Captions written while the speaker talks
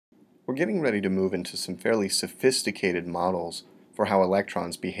We're getting ready to move into some fairly sophisticated models for how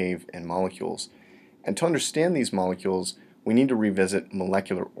electrons behave in molecules. And to understand these molecules, we need to revisit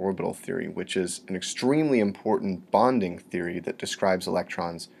molecular orbital theory, which is an extremely important bonding theory that describes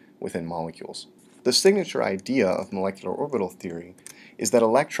electrons within molecules. The signature idea of molecular orbital theory is that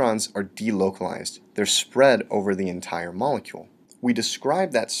electrons are delocalized. They're spread over the entire molecule. We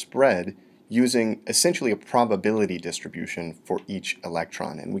describe that spread using essentially a probability distribution for each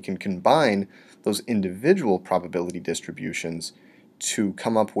electron, and we can combine those individual probability distributions to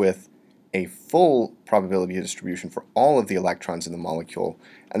come up with a full probability distribution for all of the electrons in the molecule,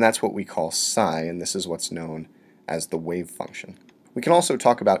 and that's what we call psi, and this is what's known as the wave function. We can also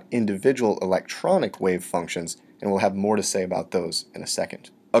talk about individual electronic wave functions, and we'll have more to say about those in a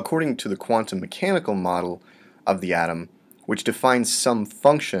second. According to the quantum mechanical model of the atom, which defines some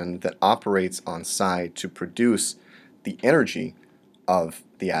function that operates on psi to produce the energy of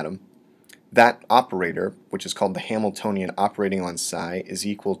the atom, that operator, which is called the Hamiltonian operating on psi, is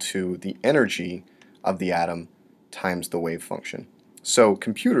equal to the energy of the atom times the wave function. So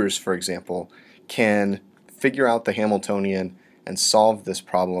computers, for example, can figure out the Hamiltonian and solve this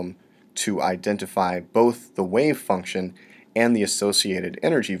problem to identify both the wave function and the associated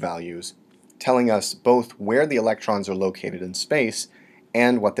energy values, telling us both where the electrons are located in space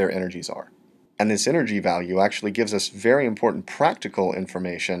and what their energies are. And this energy value actually gives us very important practical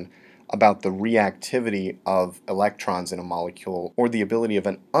information about the reactivity of electrons in a molecule, or the ability of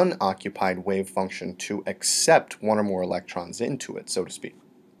an unoccupied wave function to accept one or more electrons into it, so to speak.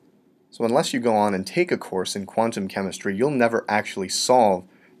 So unless you go on and take a course in quantum chemistry, you'll never actually solve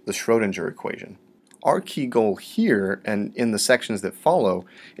the Schrodinger equation. Our key goal here, and in the sections that follow,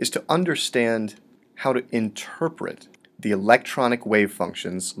 is to understand how to interpret the electronic wave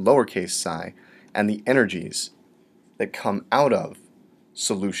functions, lowercase psi, and the energies that come out of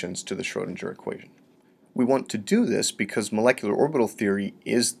solutions to the Schrodinger equation. We want to do this because molecular orbital theory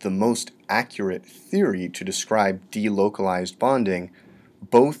is the most accurate theory to describe delocalized bonding,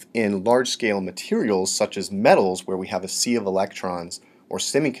 both in large-scale materials such as metals, where we have a sea of electrons, or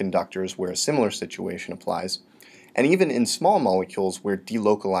semiconductors, where a similar situation applies, and even in small molecules where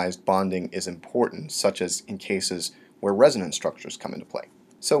delocalized bonding is important, such as in cases where resonance structures come into play.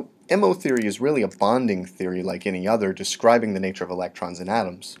 So MO theory is really a bonding theory like any other, describing the nature of electrons in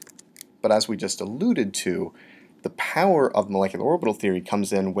atoms. But as we just alluded to, the power of molecular orbital theory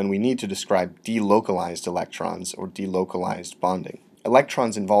comes in when we need to describe delocalized electrons, or delocalized bonding.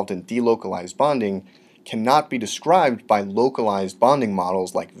 Electrons involved in delocalized bonding cannot be described by localized bonding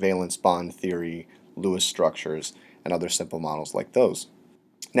models like valence bond theory, Lewis structures, and other simple models like those.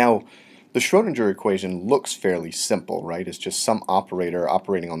 Now, the Schrodinger equation looks fairly simple, right? It's just some operator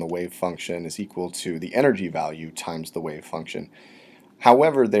operating on the wave function is equal to the energy value times the wave function.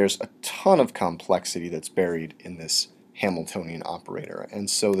 However, there's a ton of complexity that's buried in this Hamiltonian operator, and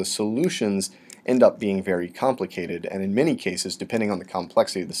so the solutions end up being very complicated, and in many cases, depending on the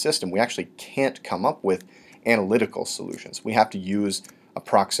complexity of the system, we actually can't come up with analytical solutions. We have to use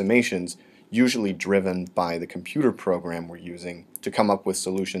approximations, usually driven by the computer program we're using, to come up with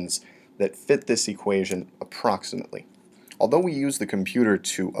solutions that fit this equation approximately. Although we use the computer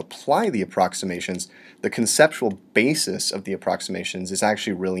to apply the approximations, the conceptual basis of the approximations is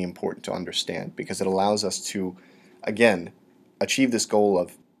actually really important to understand, because it allows us to, again, achieve this goal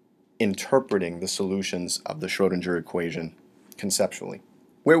of interpreting the solutions of the Schrodinger equation conceptually.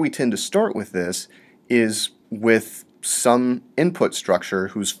 Where we tend to start with this is with some input structure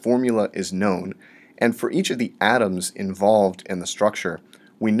whose formula is known, and for each of the atoms involved in the structure,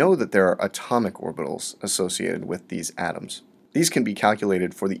 we know that there are atomic orbitals associated with these atoms. These can be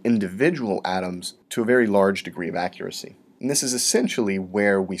calculated for the individual atoms to a very large degree of accuracy. And this is essentially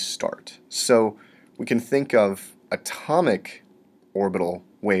where we start. So we can think of atomic orbital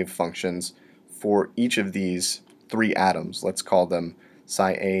wave functions for each of these three atoms. Let's call them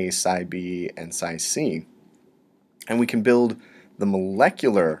psi A, psi B, and psi C. And we can build the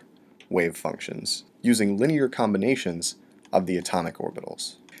molecular wave functions using linear combinations of the atomic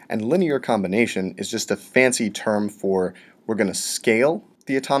orbitals. And linear combination is just a fancy term for we're going to scale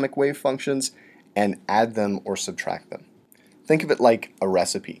the atomic wave functions and add them or subtract them. Think of it like a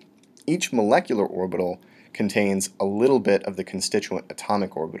recipe. Each molecular orbital contains a little bit of the constituent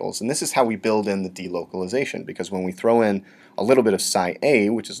atomic orbitals, and this is how we build in the delocalization, because when we throw in a little bit of psi A,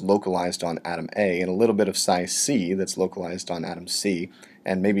 which is localized on atom A, and a little bit of psi C that's localized on atom C,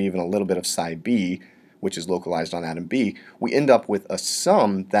 and maybe even a little bit of psi B, which is localized on atom B, we end up with a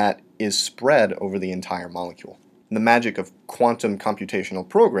sum that is spread over the entire molecule. And the magic of quantum computational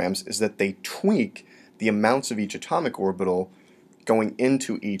programs is that they tweak the amounts of each atomic orbital going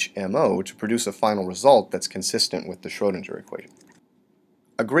into each MO to produce a final result that's consistent with the Schrodinger equation.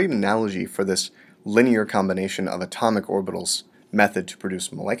 A great analogy for this linear combination of atomic orbitals method to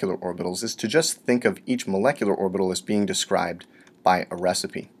produce molecular orbitals is to just think of each molecular orbital as being described by a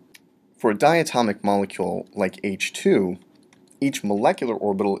recipe. For a diatomic molecule like H2, each molecular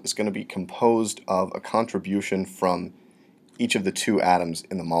orbital is going to be composed of a contribution from each of the two atoms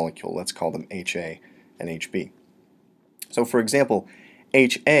in the molecule. Let's call them HA and HB. So for example,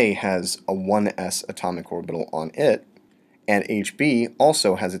 HA has a 1s atomic orbital on it, and HB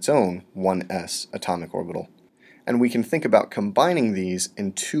also has its own 1s atomic orbital. And we can think about combining these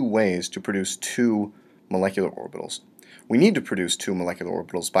in two ways to produce two molecular orbitals. We need to produce two molecular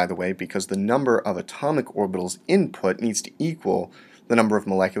orbitals, by the way, because the number of atomic orbitals input needs to equal the number of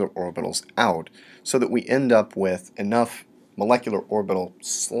molecular orbitals out, so that we end up with enough molecular orbital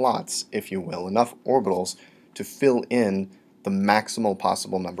slots, if you will, enough orbitals to fill in the maximal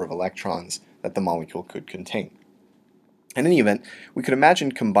possible number of electrons that the molecule could contain. In any event, we could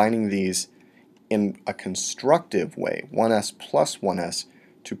imagine combining these in a constructive way, 1s plus 1s,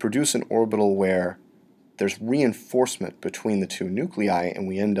 to produce an orbital where there's reinforcement between the two nuclei, and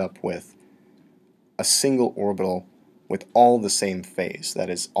we end up with a single orbital with all the same phase, that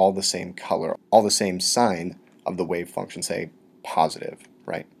is, all the same color, all the same sign of the wave function, say positive,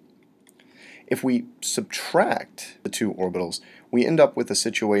 right? If we subtract the two orbitals, we end up with a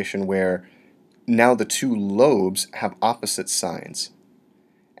situation where now the two lobes have opposite signs,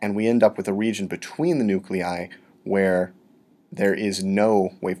 and we end up with a region between the nuclei where there is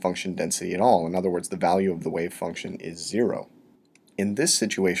no wave function density at all. In other words, the value of the wave function is 0. In this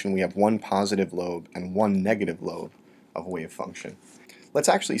situation, we have one positive lobe and one negative lobe of wave function. Let's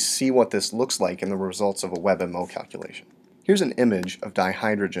actually see what this looks like in the results of a WebMO calculation. Here's an image of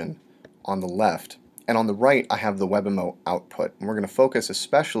dihydrogen on the left, and on the right I have the WebMO output. And we're going to focus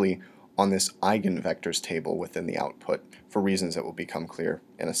especially on this eigenvectors table within the output for reasons that will become clear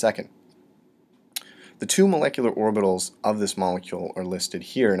in a second. The two molecular orbitals of this molecule are listed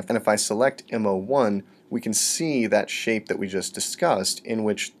here, and if I select MO1, we can see that shape that we just discussed, in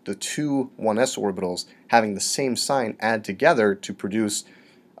which the two 1s orbitals having the same sign add together to produce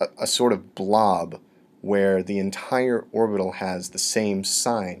a sort of blob where the entire orbital has the same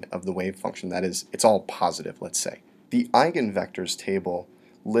sign of the wave function. That is, it's all positive, let's say. The eigenvectors table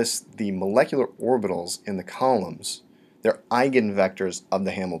lists the molecular orbitals in the columns. They're eigenvectors of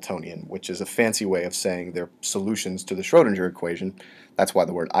the Hamiltonian, which is a fancy way of saying they're solutions to the Schrodinger equation. That's why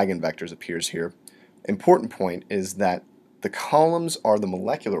the word eigenvectors appears here. Important point is that the columns are the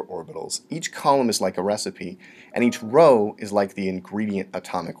molecular orbitals. Each column is like a recipe, and each row is like the ingredient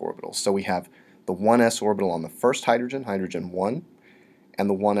atomic orbitals. So we have the 1s orbital on the first hydrogen, hydrogen 1, and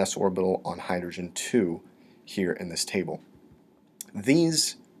the 1s orbital on hydrogen 2 here in this table.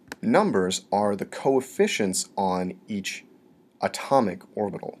 These numbers are the coefficients on each atomic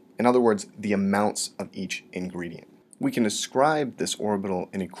orbital. In other words, the amounts of each ingredient. We can describe this orbital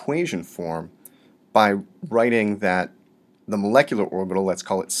in equation form by writing that the molecular orbital, let's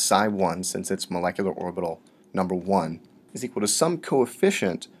call it psi1 since it's molecular orbital number 1, is equal to some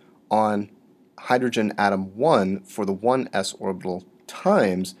coefficient on hydrogen atom 1 for the 1s orbital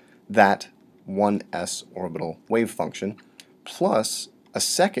times that 1s orbital wave function, plus a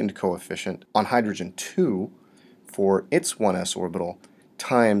second coefficient on hydrogen 2 for its 1s orbital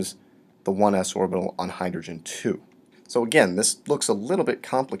times the 1s orbital on hydrogen 2. So again, this looks a little bit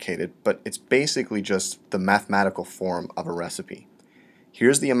complicated, but it's basically just the mathematical form of a recipe.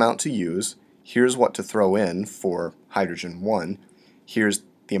 Here's the amount to use, here's what to throw in for hydrogen 1, here's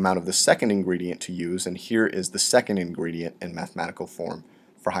the amount of the second ingredient to use, and here is the second ingredient in mathematical form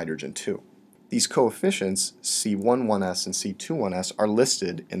for hydrogen 2. These coefficients, C11s and C21s, are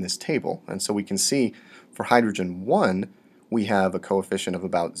listed in this table, and so we can see for hydrogen 1 we have a coefficient of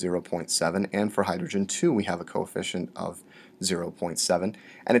about 0.7, and for hydrogen 2 we have a coefficient of 0.7,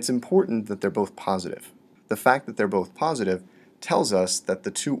 and it's important that they're both positive. The fact that they're both positive tells us that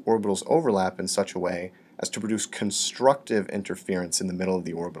the two orbitals overlap in such a way as to produce constructive interference in the middle of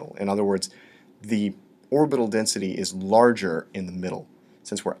the orbital. In other words, the orbital density is larger in the middle,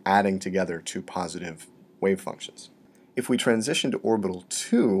 since we're adding together two positive wave functions. If we transition to orbital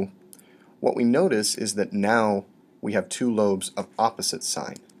 2, what we notice is that now we have two lobes of opposite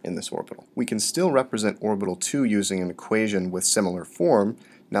sign in this orbital. We can still represent orbital 2 using an equation with similar form,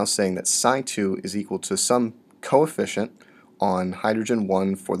 now saying that psi2 is equal to some coefficient on hydrogen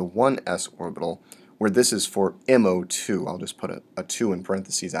 1 for the 1s orbital, where this is for MO2. I'll just put a 2 in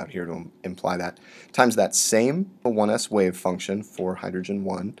parentheses out here to imply that, times that same 1s wave function for hydrogen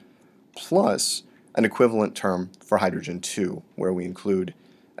 1, plus an equivalent term for hydrogen 2, where we include,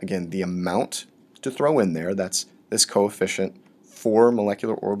 again, the amount to throw in there, that's this coefficient for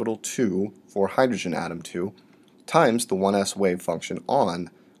molecular orbital 2 for hydrogen atom 2, times the 1s wave function on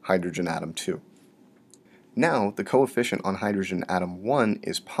hydrogen atom 2. Now, the coefficient on hydrogen atom 1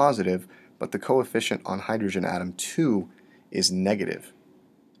 is positive, but the coefficient on hydrogen atom 2 is negative.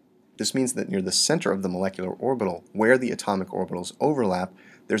 This means that near the center of the molecular orbital, where the atomic orbitals overlap,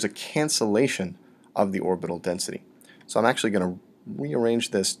 there's a cancellation of the orbital density. So I'm actually going to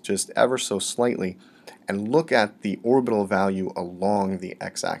rearrange this just ever so slightly and look at the orbital value along the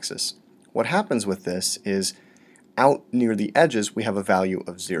x-axis. What happens with this is out near the edges we have a value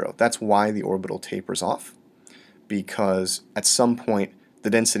of 0. That's why the orbital tapers off, because at some point the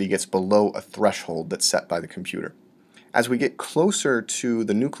density gets below a threshold that's set by the computer. As we get closer to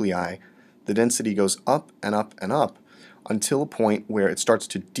the nuclei, the density goes up and up and up until a point where it starts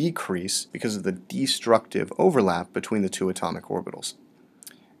to decrease because of the destructive overlap between the two atomic orbitals.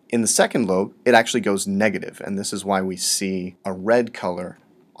 In the second lobe, it actually goes negative, and this is why we see a red color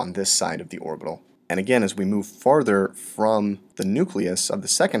on this side of the orbital. And again, as we move farther from the nucleus of the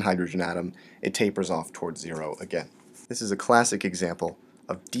second hydrogen atom, it tapers off towards 0 again. This is a classic example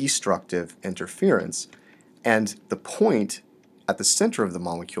of destructive interference, and the point at the center of the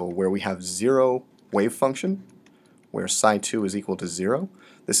molecule where we have 0 wave function, where psi2 is equal to 0,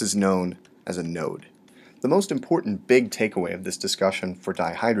 this is known as a node. The most important big takeaway of this discussion for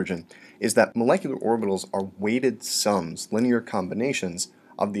dihydrogen is that molecular orbitals are weighted sums, linear combinations,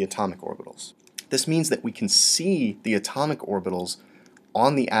 of the atomic orbitals. This means that we can see the atomic orbitals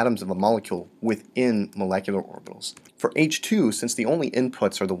on the atoms of a molecule within molecular orbitals. For H2, since the only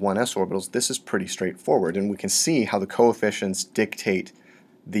inputs are the 1s orbitals, this is pretty straightforward, and we can see how the coefficients dictate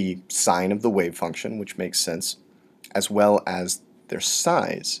the sign of the wave function, which makes sense, as well as their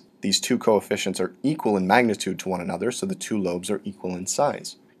size. These two coefficients are equal in magnitude to one another, so the two lobes are equal in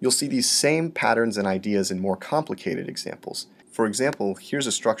size. You'll see these same patterns and ideas in more complicated examples. For example, here's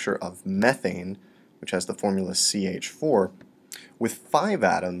a structure of methane, which has the formula CH4. With 5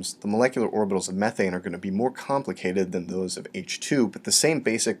 atoms, the molecular orbitals of methane are going to be more complicated than those of H2, but the same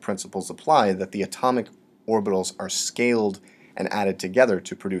basic principles apply, that the atomic orbitals are scaled and added together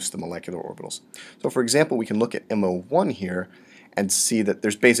to produce the molecular orbitals. So for example, we can look at MO1 here and see that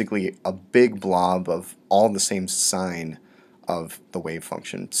there's basically a big blob of all the same sign of the wave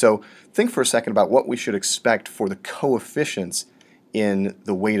function. So think for a second about what we should expect for the coefficients in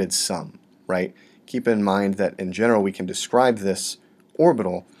the weighted sum, right? Keep in mind that in general we can describe this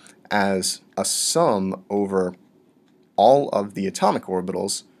orbital as a sum over all of the atomic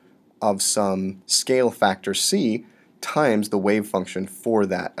orbitals of some scale factor c times the wave function for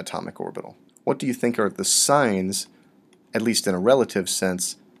that atomic orbital. What do you think are the signs, at least in a relative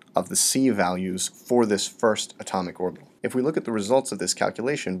sense, of the c values for this first atomic orbital? If we look at the results of this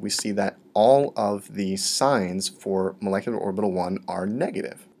calculation, we see that all of the signs for molecular orbital 1 are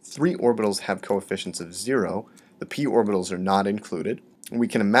negative. 3 orbitals have coefficients of 0. The p orbitals are not included. And we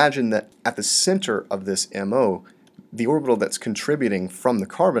can imagine that at the center of this MO, the orbital that's contributing from the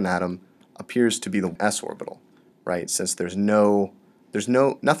carbon atom appears to be the s orbital, right? Since there's nothing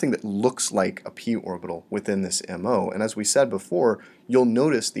that looks like a p orbital within this MO. And as we said before, you'll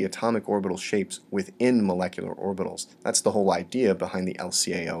notice the atomic orbital shapes within molecular orbitals. That's the whole idea behind the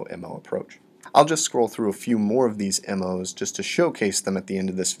LCAO MO approach. I'll just scroll through a few more of these MOs just to showcase them at the end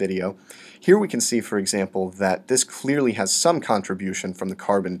of this video. Here we can see, for example, that this clearly has some contribution from the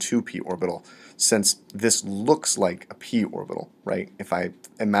carbon 2p orbital, since this looks like a p orbital, right? If I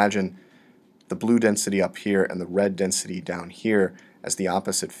imagine the blue density up here and the red density down here as the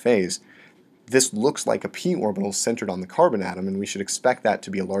opposite phase, this looks like a p orbital centered on the carbon atom, and we should expect that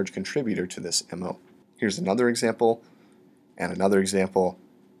to be a large contributor to this MO. Here's another example, and another example,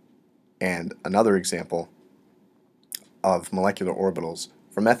 and another example of molecular orbitals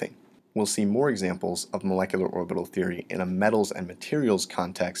for methane. We'll see more examples of molecular orbital theory in a metals and materials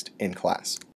context in class.